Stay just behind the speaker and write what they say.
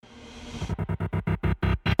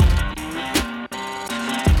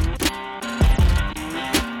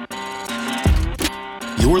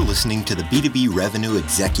You're listening to the B2B Revenue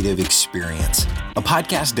Executive Experience, a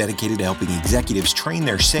podcast dedicated to helping executives train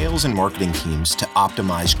their sales and marketing teams to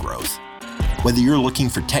optimize growth. Whether you're looking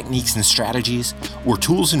for techniques and strategies or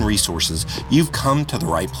tools and resources, you've come to the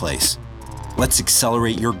right place. Let's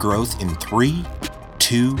accelerate your growth in 3,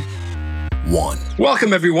 2, 1.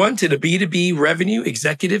 Welcome, everyone, to the B2B Revenue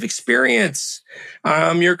Executive Experience.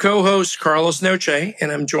 I'm your co-host, Carlos Noche, and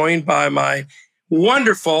I'm joined by my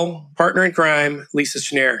wonderful partner in crime, Lisa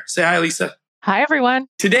Schneer. Say hi, Lisa. Hi, everyone.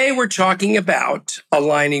 Today, we're talking about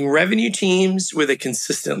aligning revenue teams with a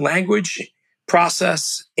consistent language,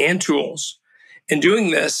 process, and tools. And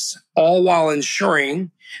doing this all while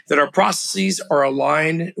ensuring that our processes are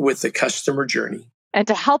aligned with the customer journey. And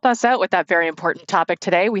to help us out with that very important topic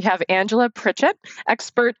today, we have Angela Pritchett,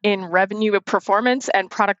 expert in revenue performance and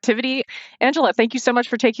productivity. Angela, thank you so much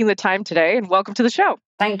for taking the time today and welcome to the show.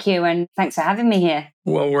 Thank you, and thanks for having me here.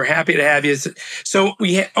 Well, we're happy to have you. So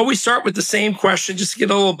we always start with the same question, just to get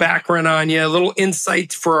a little background on you, a little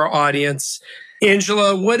insight for our audience.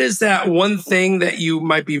 Angela, what is that one thing that you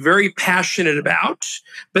might be very passionate about,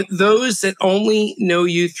 but those that only know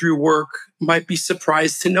you through work might be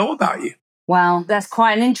surprised to know about you? Well, that's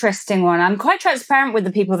quite an interesting one. I'm quite transparent with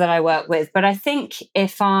the people that I work with, but I think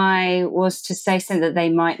if I was to say something that they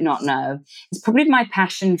might not know, it's probably my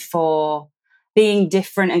passion for being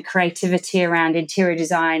different and creativity around interior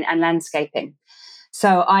design and landscaping.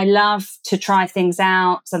 So I love to try things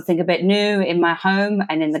out, something a bit new in my home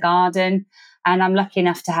and in the garden. And I'm lucky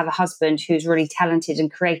enough to have a husband who's really talented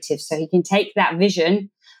and creative. So he can take that vision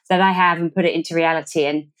that I have and put it into reality.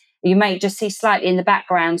 And you may just see slightly in the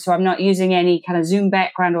background. So I'm not using any kind of Zoom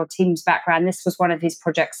background or Teams background. This was one of his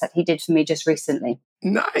projects that he did for me just recently.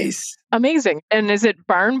 Nice. Amazing. And is it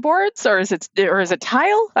barn boards or is it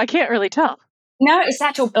tile? I can't really tell. No, it's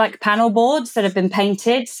actual like panel boards that have been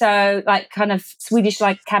painted. So like kind of Swedish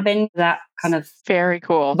like cabin, that kind of very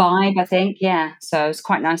cool vibe, I think. Yeah. So it's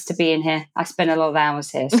quite nice to be in here. I spend a lot of hours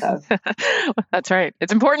here. So that's right.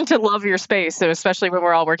 It's important to love your space, especially when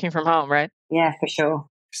we're all working from home, right? Yeah, for sure.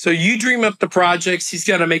 So you dream up the projects. He's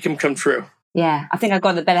got to make them come true. Yeah. I think I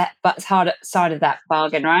got the better but hard side of that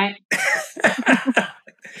bargain, right?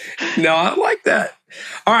 No, I like that.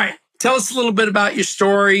 All right. Tell us a little bit about your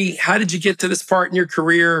story. How did you get to this part in your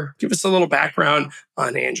career? Give us a little background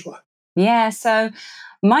on Angela. Yeah, so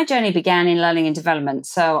my journey began in learning and development.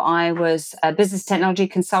 So I was a business technology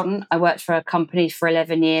consultant. I worked for a company for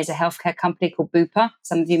 11 years, a healthcare company called Bupa.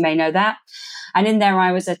 Some of you may know that. And in there,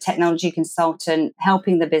 I was a technology consultant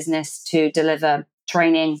helping the business to deliver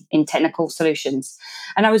training in technical solutions.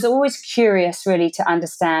 And I was always curious really to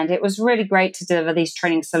understand. It was really great to deliver these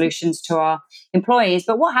training solutions to our employees,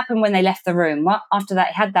 but what happened when they left the room? Well, after that,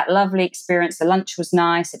 I had that lovely experience. The lunch was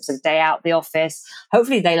nice. It was a day out of the office.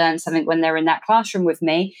 Hopefully they learned something when they're in that classroom with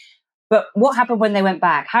me. But what happened when they went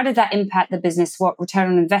back? How did that impact the business? What return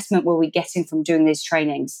on investment were we getting from doing these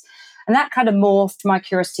trainings? And that kind of morphed my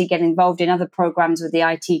curiosity, getting involved in other programs with the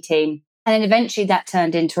IT team. And then eventually that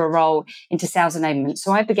turned into a role into sales enablement.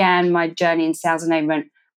 So I began my journey in sales enablement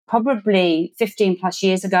probably 15 plus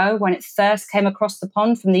years ago when it first came across the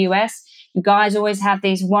pond from the US. You guys always have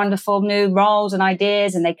these wonderful new roles and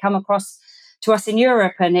ideas, and they come across to us in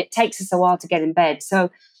Europe, and it takes us a while to get in bed.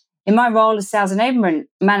 So in my role as sales enablement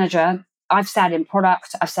manager, I've sat in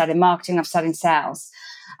product, I've sat in marketing, I've sat in sales.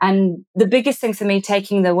 And the biggest thing for me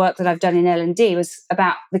taking the work that I've done in L&D was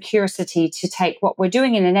about the curiosity to take what we're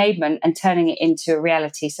doing in enablement and turning it into a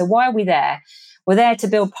reality. So why are we there? We're there to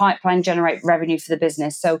build pipeline, generate revenue for the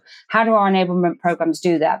business. So how do our enablement programs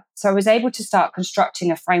do that? So I was able to start constructing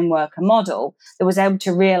a framework, a model that was able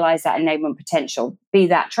to realize that enablement potential, be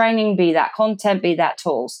that training, be that content, be that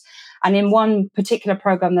tools. And in one particular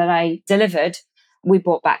program that I delivered, we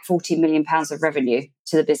brought back £40 million of revenue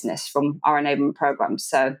to the business from our enablement programs.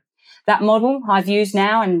 So that model I've used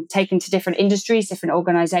now and taken to different industries, different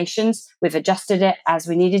organizations. We've adjusted it as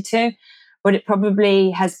we needed to, but it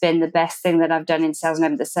probably has been the best thing that I've done in sales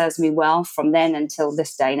enablement that serves me well from then until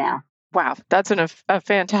this day now. Wow, that's a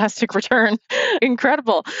fantastic return.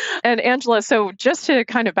 Incredible. And Angela, so just to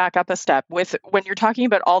kind of back up a step, with when you're talking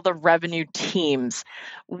about all the revenue teams,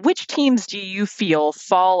 which teams do you feel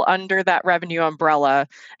fall under that revenue umbrella?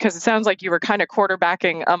 Because it sounds like you were kind of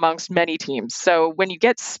quarterbacking amongst many teams. So when you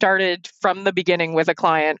get started from the beginning with a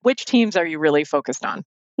client, which teams are you really focused on?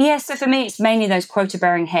 Yeah, so for me, it's mainly those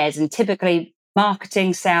quota-bearing heads, and typically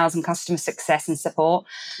marketing, sales, and customer success and support.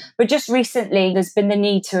 But just recently, there's been the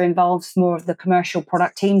need to involve more of the commercial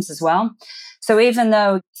product teams as well. So even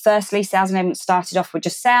though, firstly, sales enablement started off with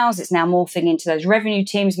just sales, it's now morphing into those revenue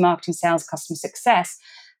teams, marketing, sales, customer success.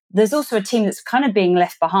 There's also a team that's kind of being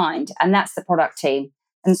left behind, and that's the product team.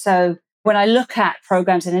 And so when I look at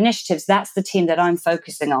programs and initiatives, that's the team that I'm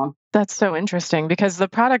focusing on. That's so interesting because the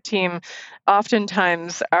product team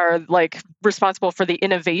oftentimes are like responsible for the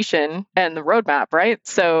innovation and the roadmap, right?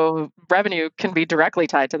 So revenue can be directly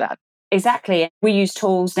tied to that. Exactly. We use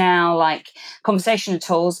tools now like conversational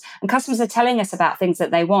tools, and customers are telling us about things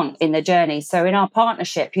that they want in the journey. So in our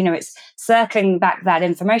partnership, it's circling back that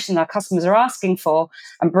information that our customers are asking for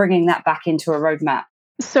and bringing that back into a roadmap.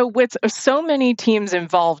 So, with so many teams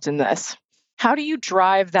involved in this, how do you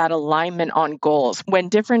drive that alignment on goals when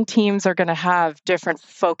different teams are going to have different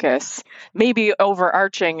focus? Maybe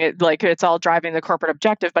overarching, like it's all driving the corporate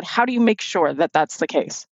objective, but how do you make sure that that's the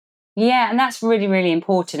case? Yeah, and that's really, really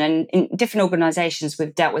important. And in different organizations,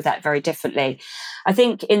 we've dealt with that very differently. I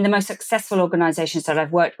think in the most successful organizations that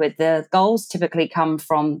I've worked with, the goals typically come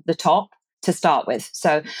from the top to start with.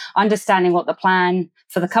 So understanding what the plan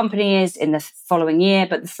for the company is in the following year,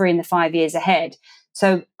 but the 3 and the 5 years ahead.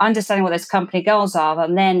 So understanding what those company goals are,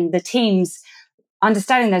 and then the teams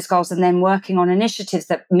understanding those goals and then working on initiatives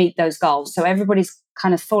that meet those goals. So everybody's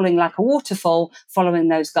kind of falling like a waterfall following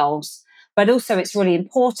those goals. But also it's really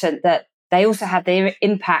important that they also have their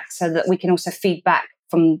impact so that we can also feed back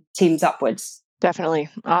from teams upwards. Definitely.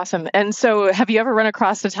 Awesome. And so, have you ever run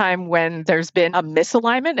across a time when there's been a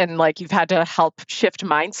misalignment and like you've had to help shift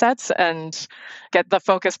mindsets and get the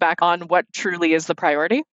focus back on what truly is the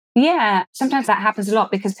priority? Yeah, sometimes that happens a lot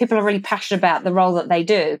because people are really passionate about the role that they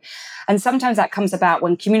do. And sometimes that comes about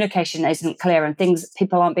when communication isn't clear and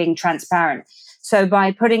people aren't being transparent. So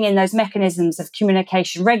by putting in those mechanisms of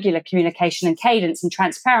communication, regular communication and cadence and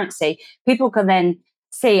transparency, people can then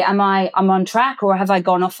see, I'm on track, or have I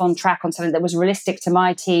gone off on track on something that was realistic to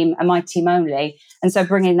my team and my team only? And so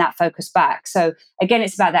bringing that focus back. So again,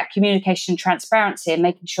 it's about that communication, transparency, and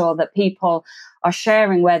making sure that people are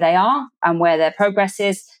sharing where they are and where their progress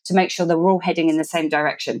is to make sure that we're all heading in the same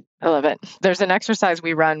direction. I love it. There's an exercise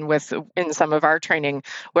we run with in some of our training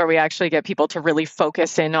where we actually get people to really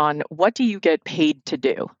focus in on what do you get paid to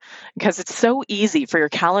do? Because it's so easy for your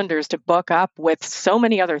calendars to book up with so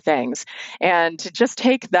many other things. And to just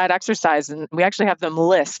take that exercise, and we actually have them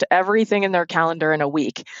list everything in their calendar in a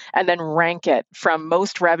week and then rank it from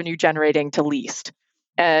most revenue generating to least.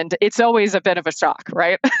 And it's always a bit of a shock,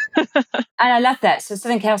 right? And I love that. So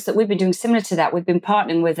something else that we've been doing similar to that, we've been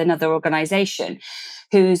partnering with another organization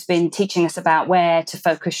who's been teaching us about where to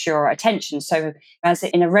focus your attention. So as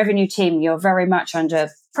in a revenue team, you're very much under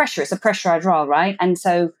pressure. It's a pressurized role, right? And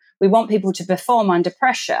so we want people to perform under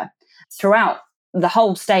pressure throughout the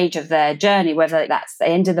whole stage of their journey, whether that's the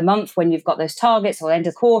end of the month when you've got those targets or the end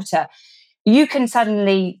of the quarter. You can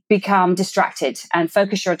suddenly become distracted and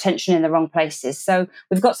focus your attention in the wrong places. So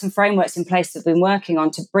we've got some frameworks in place that we've been working on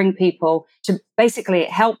to bring people to basically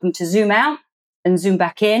help them to zoom out and zoom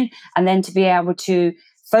back in, and then to be able to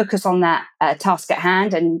focus on that task at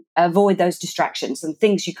hand and avoid those distractions and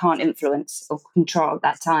things you can't influence or control at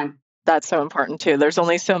that time. That's so important too. There's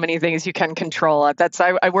only so many things you can control.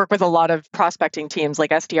 I work with a lot of prospecting teams like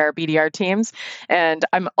SDR, BDR teams, and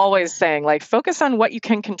I'm always saying like focus on what you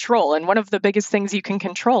can control. And one of the biggest things you can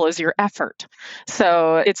control is your effort.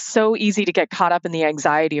 So it's so easy to get caught up in the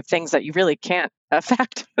anxiety of things that you really can't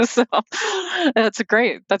affect. So that's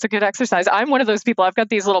great. That's a good exercise. I'm one of those people. I've got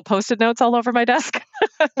these little Post-it notes all over my desk.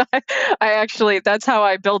 I actually, that's how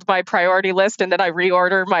I build my priority list, and then I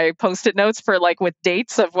reorder my Post-it notes for like with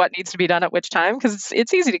dates of what needs to be done at which time, because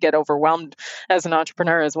it's easy to get overwhelmed as an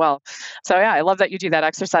entrepreneur as well. So yeah, I love that you do that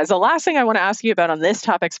exercise. The last thing I want to ask you about on this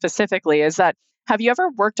topic specifically is that have you ever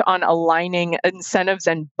worked on aligning incentives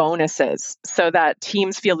and bonuses so that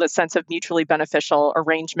teams feel the sense of mutually beneficial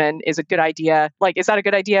arrangement is a good idea? Like, is that a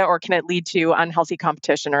good idea, or can it lead to unhealthy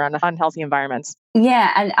competition or unhealthy environments?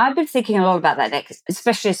 Yeah, and I've been thinking a lot about that, Nick,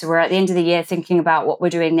 especially as we're at the end of the year thinking about what we're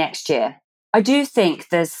doing next year. I do think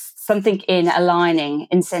there's something in aligning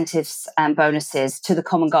incentives and bonuses to the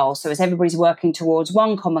common goal. So as everybody's working towards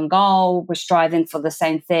one common goal, we're striving for the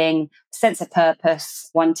same thing, sense of purpose,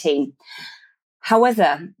 one team.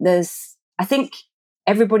 However, I think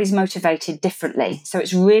everybody's motivated differently. So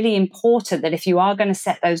it's really important that if you are going to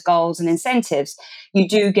set those goals and incentives, you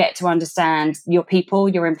do get to understand your people,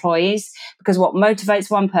 your employees, because what motivates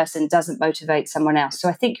one person doesn't motivate someone else. So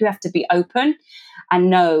I think you have to be open and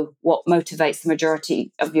know what motivates the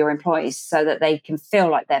majority of your employees so that they can feel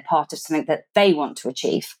like they're part of something that they want to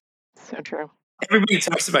achieve. So true. Everybody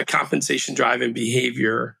talks about compensation drive and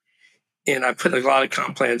behavior. And I put a lot of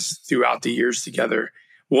comp plans throughout the years together.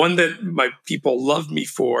 One that my people loved me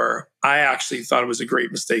for, I actually thought it was a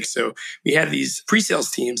great mistake. So we had these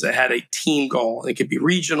pre-sales teams that had a team goal. It could be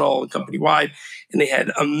regional and company-wide, and they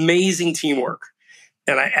had amazing teamwork.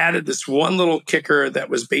 And I added this one little kicker that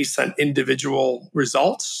was based on individual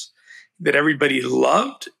results that everybody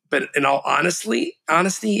loved. But in all honesty,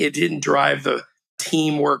 it didn't drive the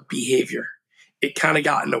teamwork behavior. It kind of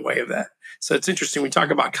got in the way of that. So it's interesting. We talk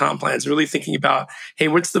about comp plans, really thinking about, hey,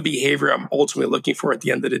 what's the behavior I'm ultimately looking for at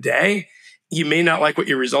the end of the day? You may not like what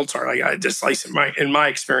your results are. Like I just slice it in my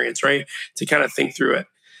experience, right? To kind of think through it.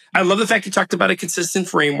 I love the fact you talked about a consistent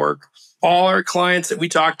framework. All our clients that we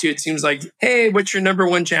talk to, it seems like, hey, what's your number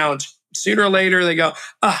one challenge? Sooner or later, they go,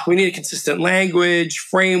 we need a consistent language,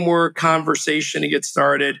 framework, conversation to get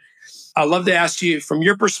started. I'd love to ask you, from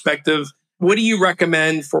your perspective, what do you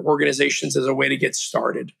recommend for organizations as a way to get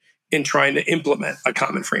started in trying to implement a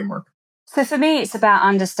common framework? So for me, it's about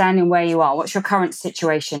understanding where you are. What's your current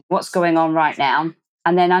situation? What's going on right now?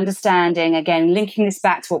 And then understanding, again, linking this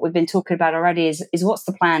back to what we've been talking about already is what's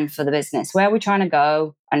the plan for the business? Where are we trying to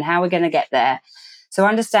go and how we're going to get there? So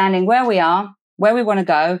understanding where we are, where we want to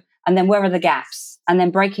go, and then where are the gaps? And then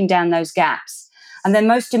breaking down those gaps. And then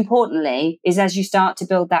most importantly is as you start to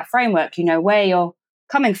build that framework, you know where you're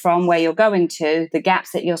coming from, where you're going to, the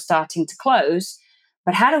gaps that you're starting to close.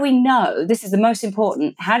 But how do we know? This is the most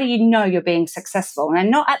important. How do you know you're being successful? And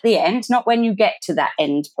not at the end, not when you get to that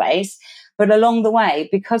end place, but along the way,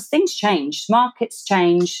 because things change, markets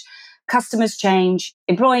change, customers change,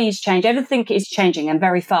 employees change, everything is changing and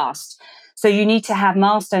very fast. So you need to have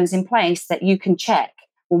milestones in place that you can check.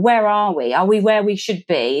 Well, where are we? Are we where we should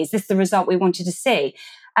be? Is this the result we wanted to see?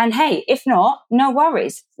 And hey, if not, no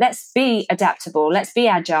worries. Let's be adaptable. Let's be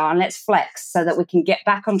agile and let's flex so that we can get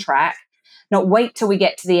back on track. Not wait till we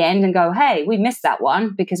get to the end and go, hey, we missed that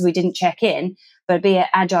one because we didn't check in, but be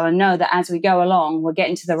agile and know that as we go along, we're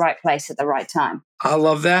getting to the right place at the right time. I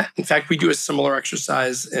love that. In fact, we do a similar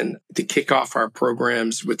exercise to kick off our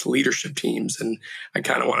programs with leadership teams. And I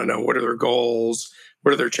kind of want to know, what are their goals?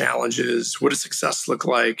 What are their challenges? What does success look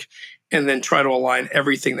like? And then try to align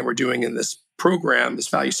everything that we're doing in this program, this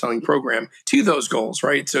value selling program, to those goals,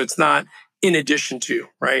 right? So it's not in addition to,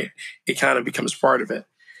 right? It kind of becomes part of it.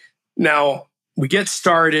 Now, we get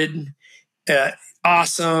started.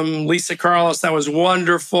 Awesome. Lisa Carlos, that was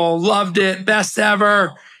wonderful. Loved it. Best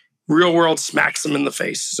ever. Real world smacks them in the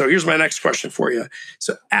face. So here's my next question for you.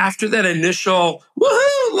 So after that initial,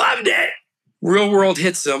 woohoo, loved it, real world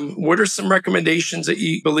hits them, what are some recommendations that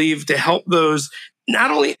you believe to help those, not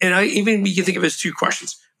only, and we can think of it as two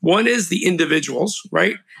questions. One is the individuals,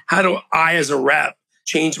 right? How do I, as a rep,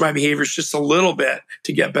 change my behaviors just a little bit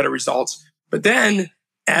to get better results? But then,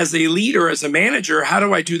 as a leader, as a manager, how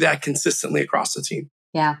do I do that consistently across the team?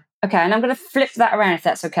 Yeah. Okay. And I'm going to flip that around if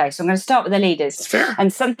that's okay. So I'm going to start with the leaders. It's fair.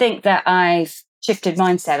 And something that I've shifted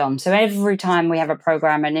mindset on. So every time we have a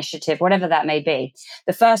program, initiative, whatever that may be,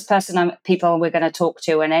 the first people we're going to talk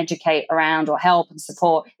to and educate around or help and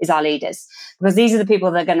support is our leaders, because these are the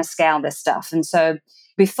people that are going to scale this stuff. And so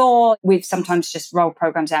before, we've sometimes just rolled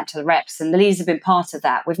programs out to the reps, and the leaders have been part of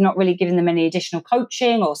that. We've not really given them any additional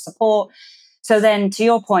coaching or support. So then, to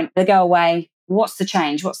your point, they go away. What's the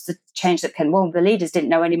change? What's the change that can? Well, the leaders didn't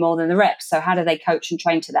know any more than the reps. So how do they coach and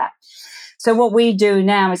train to that? So what we do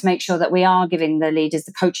now is make sure that we are giving the leaders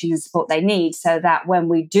the coaching and support they need, so that when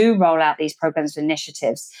we do roll out these programs and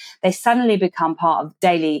initiatives, they suddenly become part of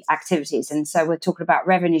daily activities. And so we're talking about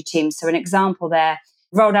revenue teams. So an example there,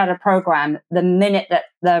 rolled out a program, the minute that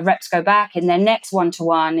the reps go back in their next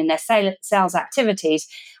one-to-one, in their sales activities,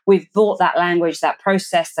 we've brought that language, that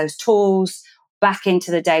process, those tools back into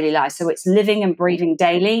the daily life. So it's living and breathing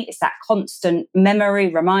daily. It's that constant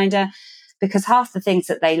memory reminder, because half the things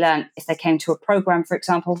that they learn, if they came to a program, for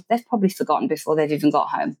example, they've probably forgotten before they've even got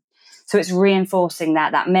home. So it's reinforcing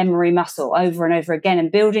that memory muscle over and over again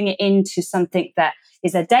and building it into something that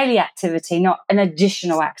is a daily activity, not an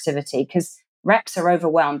additional activity, because reps are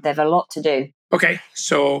overwhelmed. They have a lot to do. Okay.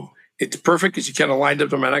 So it's perfect because you kind of lined up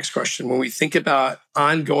to my next question. When we think about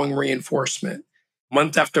ongoing reinforcement,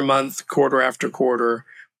 month after month, quarter after quarter,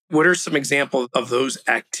 what are some examples of those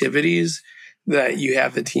activities that you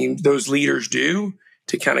have the team, those leaders do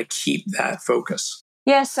to kind of keep that focus?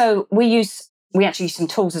 Yeah, so we actually use some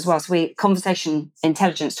tools as well. So conversation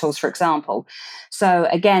intelligence tools, for example. So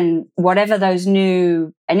again, whatever those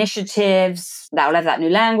new initiatives, whatever that new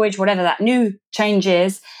language, whatever that new change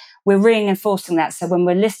is, we're reinforcing that. So when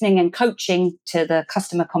we're listening and coaching to the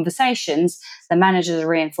customer conversations, the managers are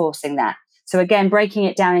reinforcing that. So again, breaking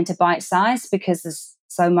it down into bite size, because there's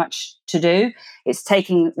so much to do. It's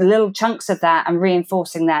taking little chunks of that and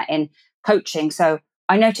reinforcing that in coaching. So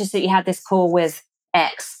I noticed that you had this call with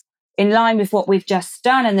X. in line with what we've just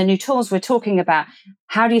done and the new tools we're talking about,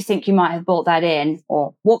 how do you think you might have brought that in?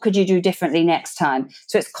 Or what could you do differently next time?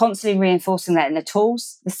 So it's constantly reinforcing that in the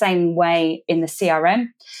tools, the same way in the CRM.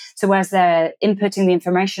 So as they're inputting the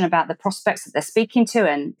information about the prospects that they're speaking to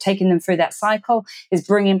and taking them through that cycle, is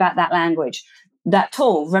bringing back that language. That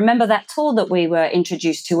tool, remember that tool that we were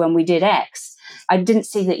introduced to when we did X? I didn't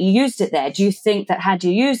see that you used it there. Do you think that had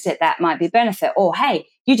you used it, that might be benefit? Or, hey,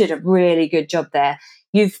 you did a really good job there.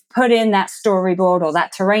 You've put in that storyboard or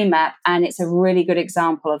that terrain map, and it's a really good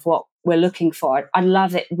example of what we're looking for. I'd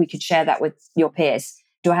love it. We could share that with your peers.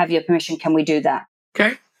 Do I have your permission? Can we do that?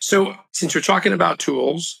 Okay. So since we're talking about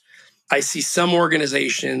tools, I see some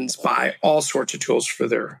organizations buy all sorts of tools for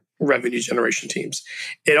their revenue generation teams.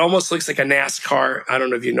 It almost looks like a NASCAR. I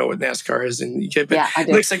don't know if you know what NASCAR is, and Yeah, I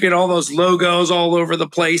do. It looks like all those logos all over the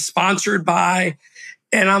place, sponsored by.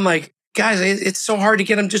 And I'm like, guys, it's so hard to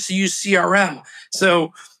get them just to use CRM.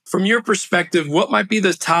 So from your perspective, what might be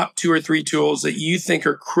the top 2 or 3 tools that you think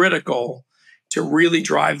are critical to really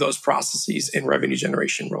drive those processes in revenue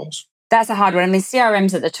generation roles? That's a hard one. I mean,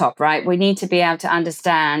 CRM's at the top, right? We need to be able to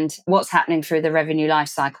understand what's happening through the revenue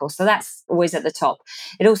lifecycle. So that's always at the top.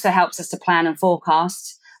 It also helps us to plan and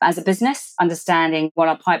forecast as a business, understanding what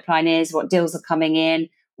our pipeline is, what deals are coming in,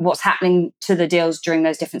 what's happening to the deals during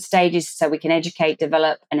those different stages so we can educate,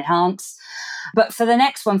 develop, and enhance. But for the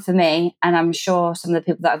next one for me, and I'm sure some of the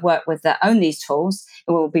people that I've worked with that own these tools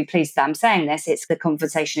will be pleased that I'm saying this, it's the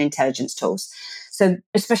conversation intelligence tools. So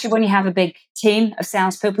especially when you have a big team of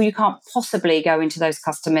salespeople, you can't possibly go into those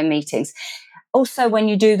customer meetings. Also, when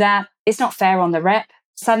you do that, it's not fair on the rep.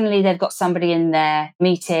 Suddenly they've got somebody in their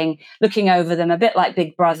meeting looking over them, a bit like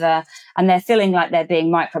Big Brother, and they're feeling like they're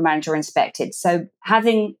being micromanaged or inspected. So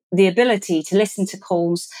having the ability to listen to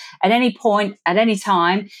calls at any point, at any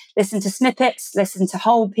time, listen to snippets, listen to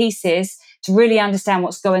whole pieces to really understand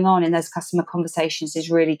what's going on in those customer conversations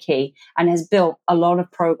is really key, and has built a lot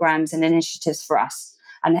of programs and initiatives for us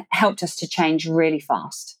and helped us to change really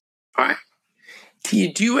fast. All right. Do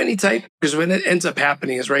you do any type? Because when it ends up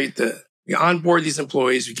happening is, right, we onboard these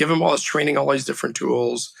employees, we give them all this training, all these different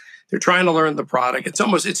tools. They're trying to learn the product.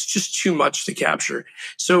 It's just too much to capture.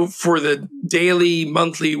 So for the daily,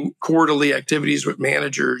 monthly, quarterly activities with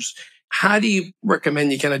managers, how do you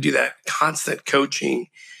recommend you kind of do that constant coaching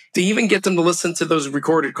to even get them to listen to those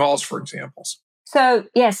recorded calls, for examples? So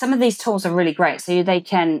yeah, some of these tools are really great. So they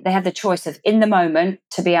have the choice of in the moment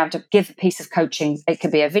to be able to give a piece of coaching. It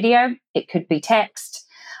could be a video, it could be text,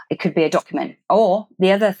 it could be a document. Or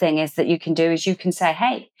the other thing is that you can do is you can say,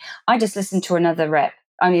 hey, I just listened to another rep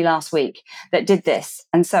only last week that did this.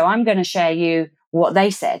 And so I'm going to share you what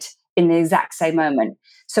they said in the exact same moment.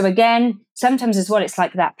 So again, sometimes as well, it's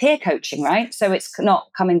like that peer coaching, right? So it's not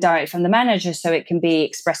coming directly from the manager, so it can be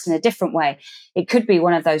expressed in a different way. It could be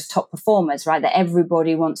one of those top performers, right, that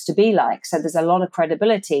everybody wants to be like. So there's a lot of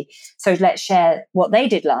credibility. So let's share what they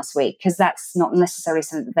did last week, because that's not necessarily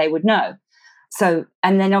something that they would know. So,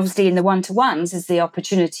 and then obviously in the one-to-ones is the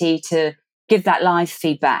opportunity to give that live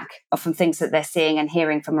feedback from things that they're seeing and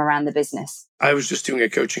hearing from around the business. I was just doing a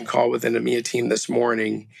coaching call with an EMEA team this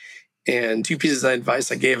morning, and 2 pieces of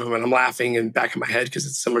advice I gave them, and I'm laughing in the back of my head because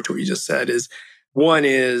it's similar to what you just said, is one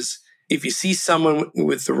is if you see someone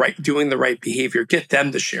with doing the right behavior, get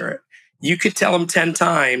them to share it. You could tell them 10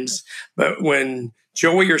 times, but when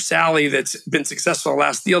Joey or Sally that's been successful in the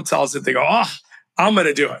last deal tells it, they go, oh, I'm going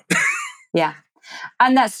to do it. Yeah.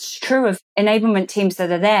 And that's true of enablement teams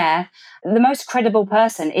that are there. The most credible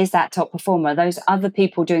person is that top performer. Those other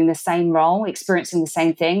people doing the same role, experiencing the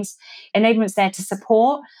same things. Enablement's there to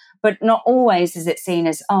support, but not always is it seen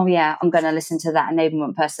as, oh yeah, I'm going to listen to that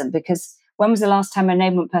enablement person. Because when was the last time an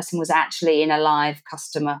enablement person was actually in a live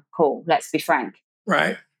customer call? Let's be frank.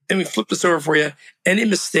 Right. Let me flip this over for you. Any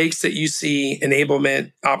mistakes that you see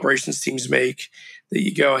enablement operations teams make that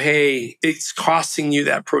you go, hey, it's costing you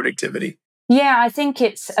that productivity? Yeah, I think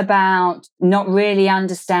it's about not really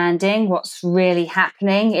understanding what's really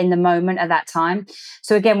happening in the moment at that time.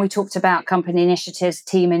 So again, we talked about company initiatives,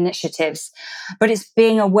 team initiatives, but it's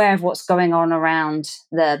being aware of what's going on around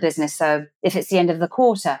the business. So if it's the end of the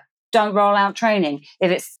quarter, don't roll out training.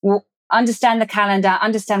 If it's understand the calendar,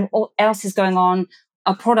 understand what else is going on,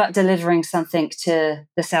 a product delivering something to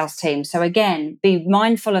the sales team. So again, be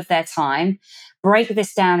mindful of their time, break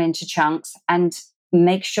this down into chunks, and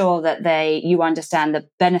make sure that you understand the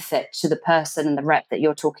benefit to the person and the rep that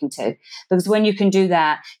you're talking to. Because when you can do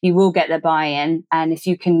that, you will get their buy-in. And if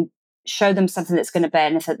you can show them something that's going to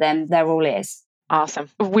benefit them, they're all ears. Awesome.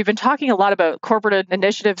 We've been talking a lot about corporate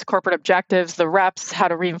initiatives, corporate objectives, the reps, how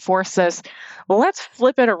to reinforce this. Well, let's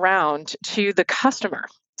flip it around to the customer.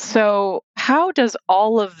 So, how does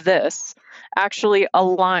all of this actually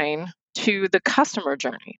align to the customer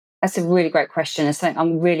journey? That's a really great question. It's something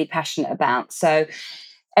I'm really passionate about. So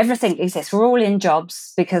everything exists. We're all in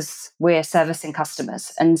jobs because we're servicing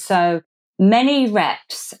customers. And so many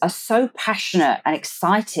reps are so passionate and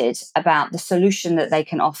excited about the solution that they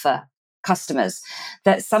can offer customers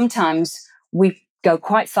that sometimes we go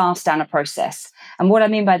quite fast down a process. And what I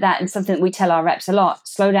mean by that, and something that we tell our reps a lot,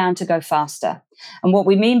 slow down to go faster. And what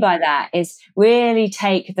we mean by that is really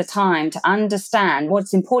take the time to understand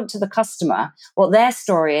what's important to the customer, what their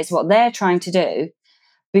story is, what they're trying to do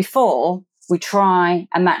before we try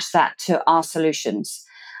and match that to our solutions.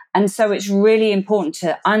 And so it's really important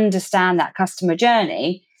to understand that customer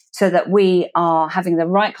journey so that we are having the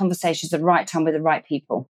right conversations at the right time with the right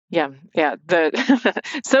people. Yeah. The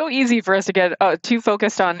so easy for us to get too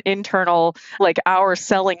focused on internal, like our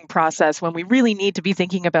selling process, when we really need to be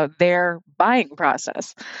thinking about their buying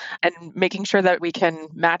process and making sure that we can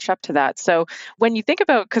match up to that. So when you think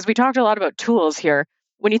about, because we talked a lot about tools here,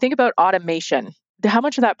 when you think about automation, how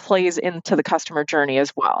much of that plays into the customer journey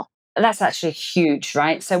as well? That's actually huge,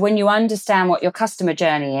 right? So when you understand what your customer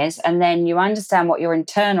journey is, and then you understand what your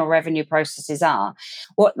internal revenue processes are,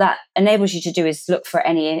 what that enables you to do is look for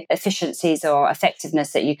any efficiencies or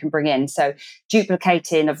effectiveness that you can bring in. So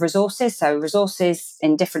duplicating of resources, so resources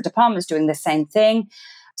in different departments doing the same thing,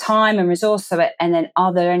 time and resource. And then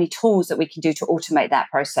are there any tools that we can do to automate that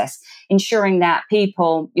process? Ensuring that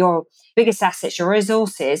people, your biggest assets, your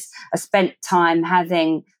resources, are spent time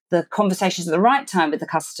having the conversations at the right time with the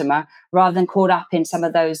customer rather than caught up in some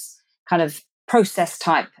of those kind of process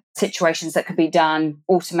type situations that could be done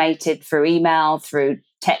automated through email, through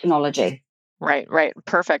technology. Right.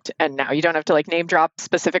 Perfect. And now you don't have to like name drop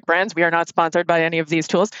specific brands. We are not sponsored by any of these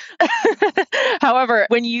tools. However,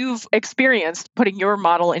 when you've experienced putting your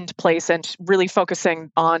model into place and really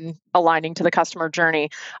focusing on aligning to the customer journey,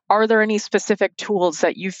 are there any specific tools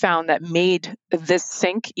that you found that made this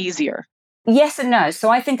sync easier? Yes and no. So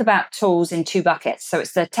I think about tools in two buckets. So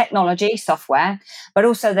it's the technology, software, but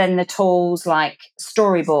also then the tools like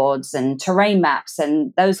storyboards and terrain maps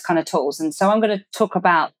and those kind of tools. And so I'm going to talk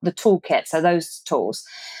about the toolkit, so those tools.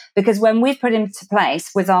 Because when we've put into place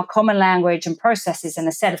with our common language and processes and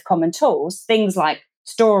a set of common tools, things like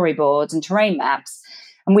storyboards and terrain maps,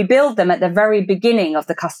 and we build them at the very beginning of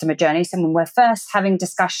the customer journey. So when we're first having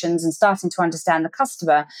discussions and starting to understand the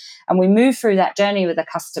customer, and we move through that journey with the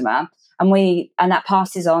customer, and that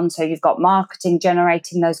passes on. So you've got marketing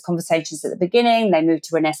generating those conversations at the beginning. They move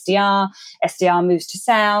to an SDR moves to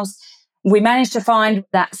sales. We manage to find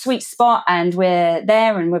that sweet spot, and we're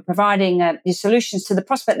there, and we're providing the solutions to the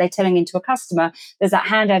prospect they're telling into a customer. There's that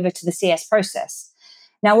handover to the CS process.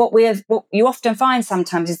 Now, what you often find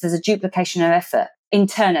sometimes is there's a duplication of effort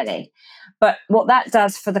internally. But what that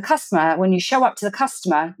does for the customer, when you show up to the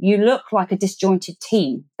customer, you look like a disjointed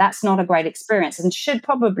team. That's not a great experience, and should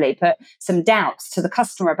probably put some doubts to the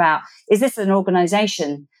customer about, is this an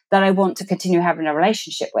organization that I want to continue having a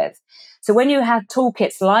relationship with? So when you have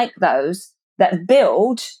toolkits like those that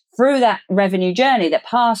build through that revenue journey, that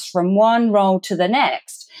pass from one role to the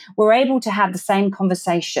next, we're able to have the same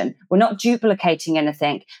conversation. We're not duplicating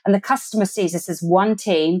anything. And the customer sees us as one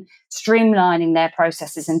team, streamlining their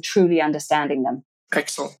processes and truly understanding them.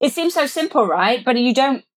 Excellent. It seems so simple, right? But you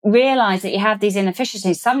don't realize that you have these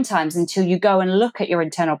inefficiencies sometimes until you go and look at your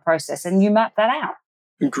internal process and you map that out.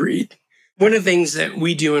 Agreed. One of the things that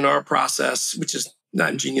we do in our process, which is not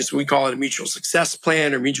ingenious, we call it a mutual success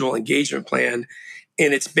plan or mutual engagement plan.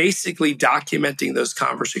 And it's basically documenting those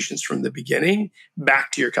conversations from the beginning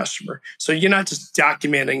back to your customer. So you're not just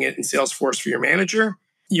documenting it in Salesforce for your manager.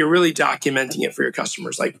 You're really documenting it for your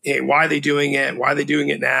customers. Like, hey, why are they doing it? Why are they doing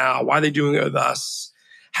it now? Why are they doing it with us?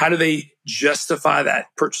 How do they justify that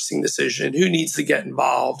purchasing decision? Who needs to get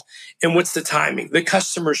involved? And what's the timing? The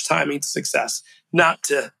customer's timing to success, not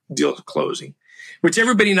to deal with closing, which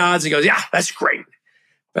everybody nods and goes, yeah, that's great.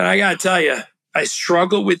 But I got to tell you, I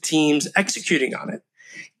struggle with teams executing on it.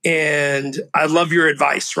 And I love your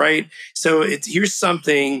advice, right? So here's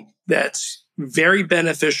something that's very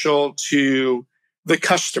beneficial to the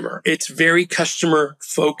customer. It's very customer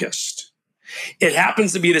focused. It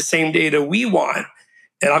happens to be the same data we want.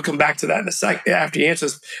 And I'll come back to that in a second after you answer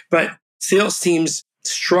this. But sales teams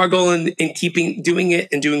struggle in doing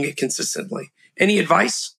it consistently. Any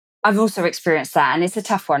advice? I've also experienced that. And it's a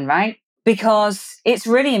tough one, right? Because it's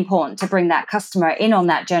really important to bring that customer in on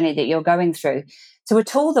that journey that you're going through. So a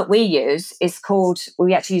tool that we use is called,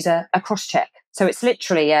 we actually use a cross-check. So it's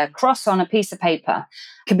literally a cross on a piece of paper.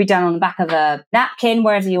 It can be done on the back of a napkin,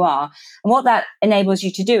 wherever you are. And what that enables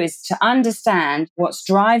you to do is to understand what's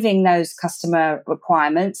driving those customer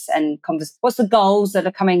requirements and what's the goals that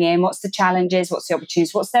are coming in, what's the challenges, what's the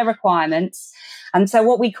opportunities, what's their requirements. And so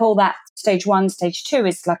what we call that stage 1, stage 2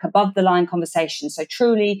 is like above the line conversation. So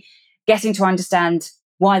truly getting to understand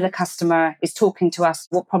why the customer is talking to us,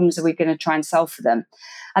 what problems are we going to try and solve for them.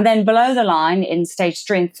 And then below the line in stage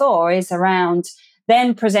 3 and 4 is around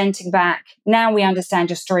then presenting back, now we understand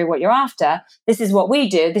your story, what you're after. This is what we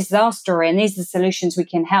do. This is our story. And these are the solutions we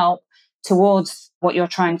can help towards what you're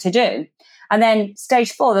trying to do. And then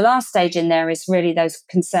stage 4, the last stage in there is really those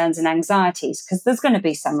concerns and anxieties, because there's going to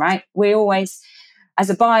be some, right? We always,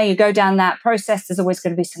 as a buyer, you go down that process, there's always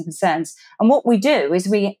going to be some concerns. And what we do is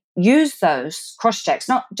we use those cross checks,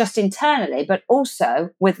 not just internally, but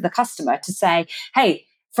also with the customer to say, hey,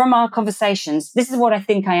 from our conversations, this is what I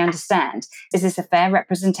think I understand. Is this a fair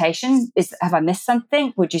representation? Have I missed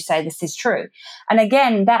something? Would you say this is true? And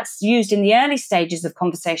again, that's used in the early stages of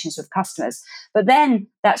conversations with customers. But then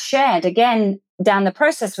that's shared again down the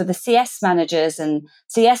process with the CS managers and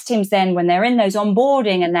CS teams. Then when they're in those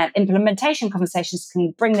onboarding and that implementation conversations,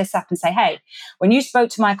 can bring this up and say, hey, when you spoke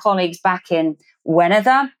to my colleagues back in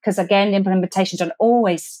whenever, because again, implementations don't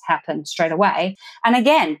always happen straight away. And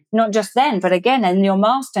again, not just then, but again, in your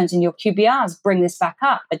milestones and your QBRs, bring this back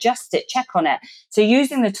up, adjust it, check on it. So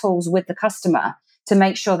using the tools with the customer to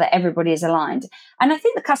make sure that everybody is aligned. And I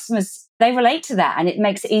think the customers, they relate to that and it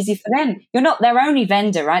makes it easy for them. You're not their only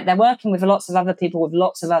vendor, right? They're working with lots of other people with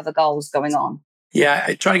lots of other goals going on. Yeah,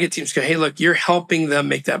 I try to get teams to go, hey, look, you're helping them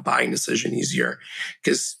make that buying decision easier.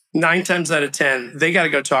 Because 9 times out of 10, they got to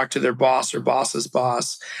go talk to their boss or boss's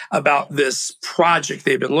boss about this project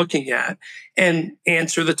they've been looking at and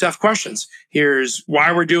answer the tough questions. Here's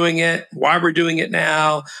why we're doing it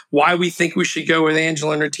now, why we think we should go with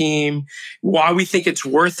Angela and her team, why we think it's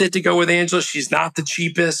worth it to go with Angela. She's not the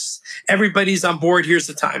cheapest. Everybody's on board. Here's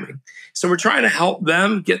the timing. So we're trying to help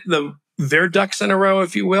them get their ducks in a row,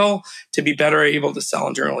 if you will, to be better able to sell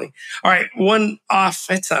internally. All right,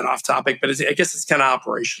 it's not off topic, but I guess it's kind of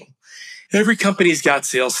operational. Every company's got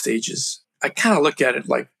sales stages. I kind of look at it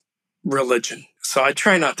like religion, so I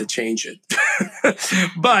try not to change it.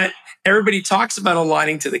 But everybody talks about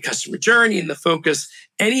aligning to the customer journey and the focus.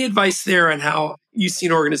 Any advice there on how you've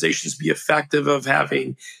seen organizations be effective of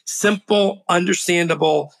having simple,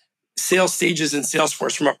 understandable sales stages in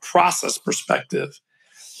Salesforce from a process perspective,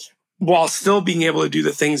 while still being able to do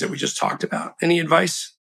the things that we just talked about? Any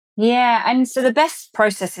advice? Yeah. And so the best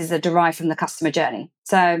processes are derived from the customer journey.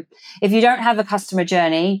 So if you don't have a customer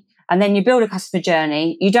journey and then you build a customer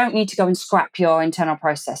journey, you don't need to go and scrap your internal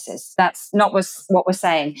processes. That's not what we're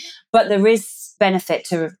saying. But there is benefit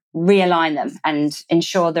to realign them and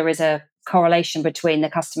ensure there is a correlation between the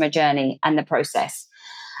customer journey and the process.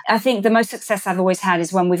 I think the most success I've always had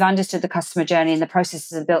is when we've understood the customer journey and the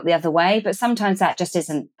processes are built the other way, but sometimes that just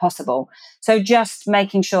isn't possible. So just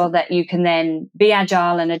making sure that you can then be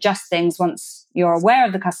agile and adjust things once you're aware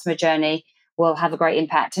of the customer journey will have a great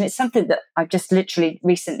impact. And it's something that I've just literally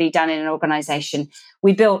recently done in an organization.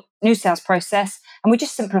 We built new sales process and we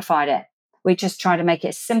just simplified it. We just try to make it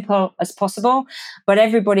as simple as possible, but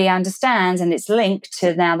everybody understands and it's linked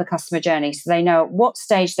to now the customer journey. So they know what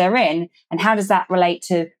stage they're in and how does that relate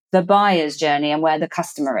to the buyer's journey and where the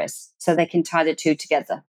customer is. So they can tie the two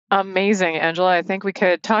together. Amazing, Angela. I think we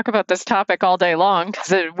could talk about this topic all day long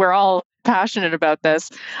because we're all passionate about this.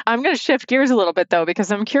 I'm going to shift gears a little bit though,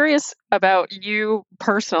 because I'm curious about you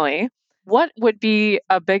personally. What would be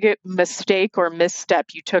a big mistake or misstep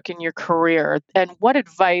you took in your career? And what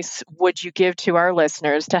advice would you give to our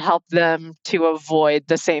listeners to help them to avoid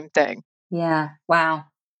the same thing? Yeah. Wow.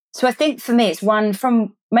 So I think for me, it's one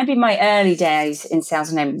from maybe my early days in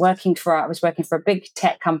sales and I was working for a big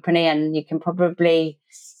tech company, and you can probably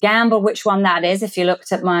gamble which one that is if you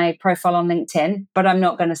looked at my profile on LinkedIn, but I'm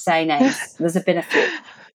not going to say names. There's been a few.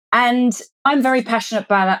 And I'm very passionate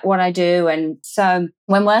about what I do. And so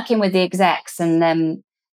when working with the execs and them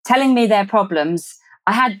telling me their problems,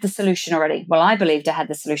 I had the solution already. Well, I believed I had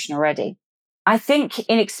the solution already. I think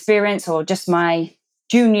in experience or just my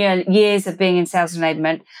junior years of being in sales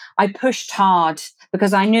enablement, I pushed hard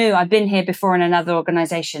because I knew I'd been here before in another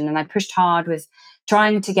organization, and I pushed hard with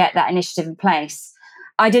trying to get that initiative in place.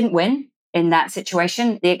 I didn't win in that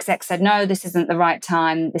situation. The exec said, no, this isn't the right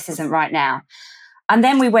time. This isn't right now. And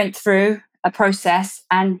then we went through a process,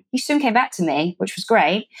 and he soon came back to me, which was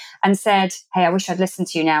great, and said, hey, I wish I'd listened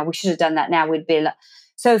to you now. We should have done that now.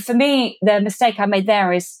 So for me, the mistake I made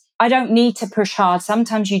there is I don't need to push hard.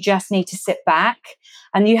 Sometimes you just need to sit back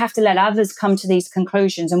and you have to let others come to these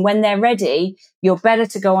conclusions. And when they're ready, you're better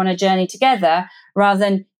to go on a journey together rather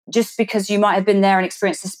than just because you might have been there and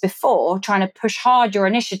experienced this before, trying to push hard your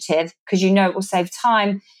initiative because you know it will save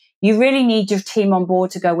time. You really need your team on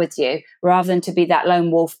board to go with you rather than to be that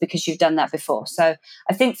lone wolf because you've done that before. So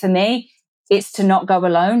I think for me, it's to not go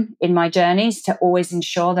alone in my journeys, to always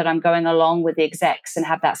ensure that I'm going along with the execs and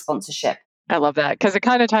have that sponsorship. I love that because it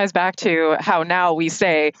kind of ties back to how now we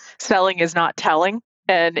say selling is not telling.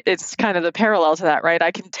 And it's kind of the parallel to that, right?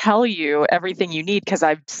 I can tell you everything you need because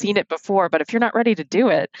I've seen it before, but if you're not ready to do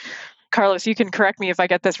it, Carlos, you can correct me if I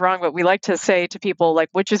get this wrong, but we like to say to people, like,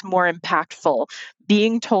 which is more impactful,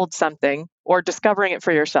 being told something or discovering it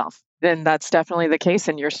for yourself? Then that's definitely the case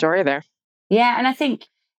in your story there. Yeah, and I think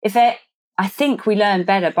I think we learn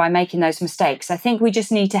better by making those mistakes. I think we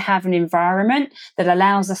just need to have an environment that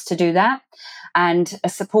allows us to do that and a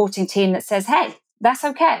supporting team that says, hey, that's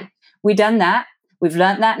okay. We've done that. We've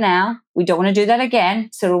learned that now. We don't want to do that again.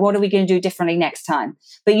 So what are we going to do differently next time?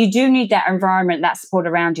 But you do need that environment, that support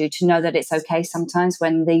around you to know that it's okay sometimes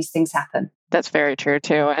when these things happen. That's very true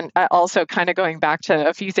too. And also kind of going back to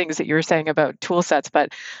a few things that you were saying about tool sets,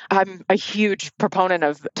 but I'm a huge proponent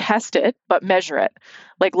of test it, but measure it.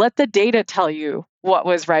 Like let the data tell you what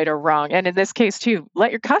was right or wrong. And in this case too,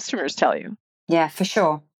 let your customers tell you. Yeah, for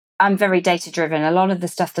sure. I'm very data driven. A lot of the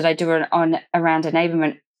stuff that I do on around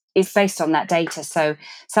enablement is based on that data. So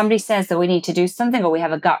somebody says that we need to do something or we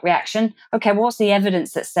have a gut reaction. Okay, what's the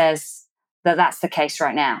evidence that says that that's the case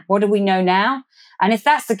right now? What do we know now? And if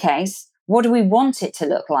that's the case, what do we want it to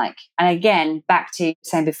look like? And again, back to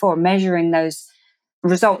saying before, measuring those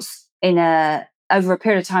results over a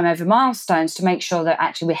period of time, over milestones to make sure that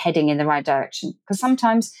actually we're heading in the right direction. Because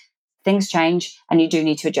sometimes things change and you do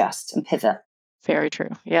need to adjust and pivot. Very true.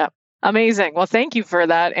 Yeah. Amazing. Well, thank you for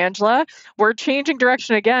that, Angela. We're changing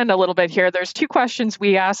direction again a little bit here. There's two questions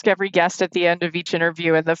we ask every guest at the end of each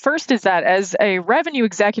interview. And the first is that as a revenue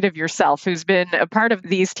executive yourself, who's been a part of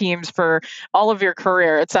these teams for all of your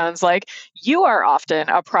career, it sounds like you are often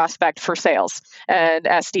a prospect for sales and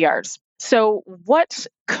SDRs. So what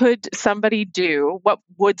could somebody do? What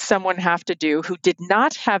would someone have to do who did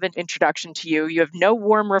not have an introduction to you? You have no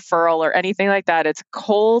warm referral or anything like that. It's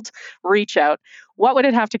cold reach out. What would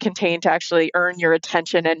it have to contain to actually earn your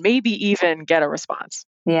attention and maybe even get a response?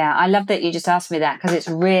 Yeah, I love that you just asked me that because it's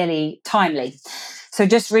really timely. So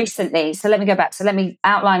just recently, so let me go back. So let me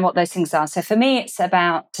outline what those things are. So for me, it's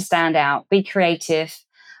about to stand out, be creative,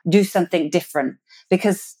 do something different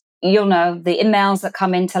because you'll know the emails that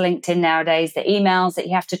come into LinkedIn nowadays, the emails that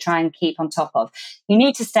you have to try and keep on top of. You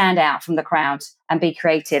need to stand out from the crowd and be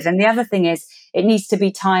creative. And the other thing is it needs to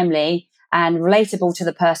be timely and relatable to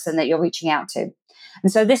the person that you're reaching out to.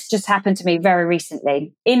 And so this just happened to me very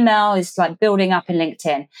recently. Email is like building up in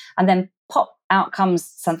LinkedIn and then pop out comes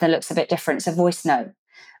something that looks a bit different. It's a voice note.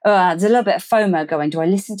 There's a little bit of FOMO going. Do I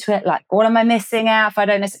listen to it? Like, what am I missing out if I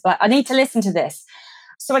don't listen? Like, I need to listen to this.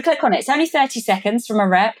 So I click on it. It's only 30 seconds from a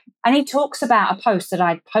rep. And he talks about a post that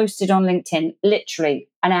I'd posted on LinkedIn literally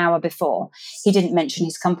an hour before. He didn't mention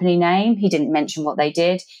his company name. He didn't mention what they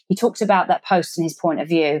did. He talked about that post and his point of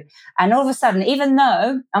view. And all of a sudden, even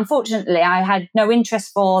though, unfortunately, I had no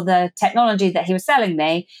interest for the technology that he was selling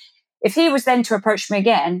me, if he was then to approach me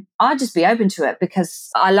again, I'd just be open to it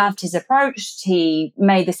because I loved his approach. He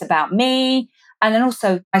made this about me. And then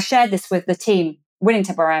also I shared this with the team, Winning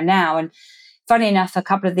Temp where I am now. And funny enough, a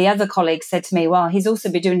couple of the other colleagues said to me, well, he's also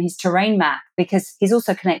been doing his terrain map because he's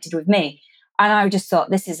also connected with me. And I just thought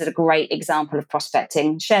this is a great example of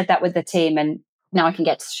prospecting. Shared that with the team. And now I can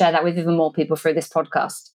get to share that with even more people through this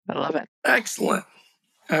podcast. I love it. Excellent.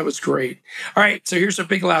 That was great. All right. So here's a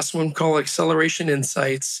big last one called Acceleration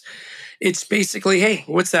Insights. It's basically, hey,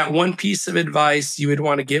 what's that one piece of advice you would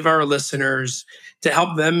want to give our listeners to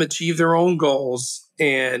help them achieve their own goals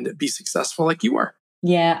and be successful like you are?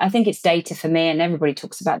 Yeah, I think it's data for me, and everybody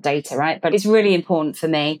talks about data, right? But it's really important for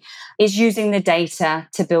me is using the data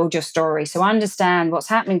to build your story. So understand what's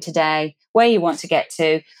happening today, where you want to get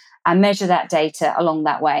to, and measure that data along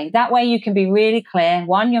that way. That way you can be really clear.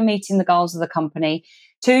 One, you're meeting the goals of the company.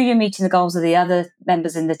 Two, you're meeting the goals of the other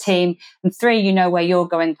members in the team. And three, you know where you're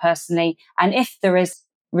going personally. And if there is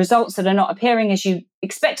results that are not appearing as you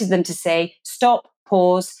expected them to see, stop,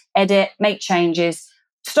 pause, edit, make changes.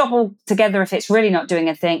 Stop all together if it's really not doing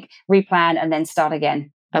a thing, replan, and then start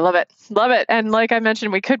again. I love it. Love it. And like I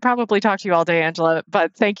mentioned, we could probably talk to you all day, Angela,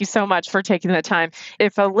 but thank you so much for taking the time.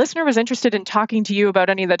 If a listener was interested in talking to you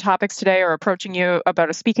about any of the topics today or approaching you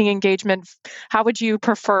about a speaking engagement, how would you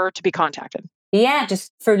prefer to be contacted? Yeah,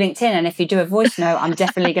 just through LinkedIn. And if you do a voice note, I'm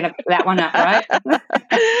definitely going to put that one up, right?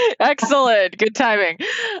 Excellent. Good timing.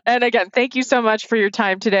 And again, thank you so much for your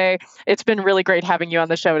time today. It's been really great having you on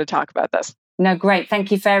the show to talk about this. No, great.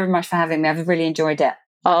 Thank you very much for having me. I've really enjoyed it.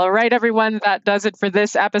 All right, everyone, that does it for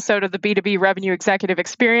this episode of the B2B Revenue Executive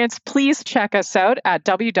Experience. Please check us out at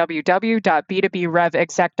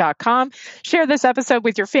www.b2brevexec.com. Share this episode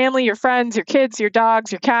with your family, your friends, your kids, your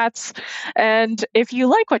dogs, your cats. And if you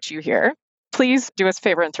like what you hear, please do us a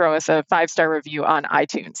favor and throw us a 5-star review on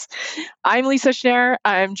iTunes. I'm Lisa Schnarr.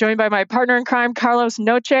 I'm joined by my partner in crime, Carlos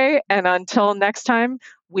Noche. And until next time,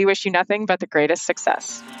 we wish you nothing but the greatest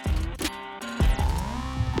success.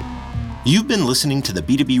 You've been listening to the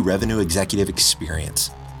B2B Revenue Executive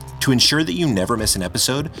Experience. To ensure that you never miss an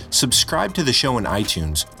episode, subscribe to the show in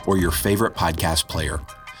iTunes or your favorite podcast player.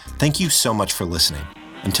 Thank you so much for listening.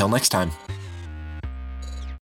 Until next time.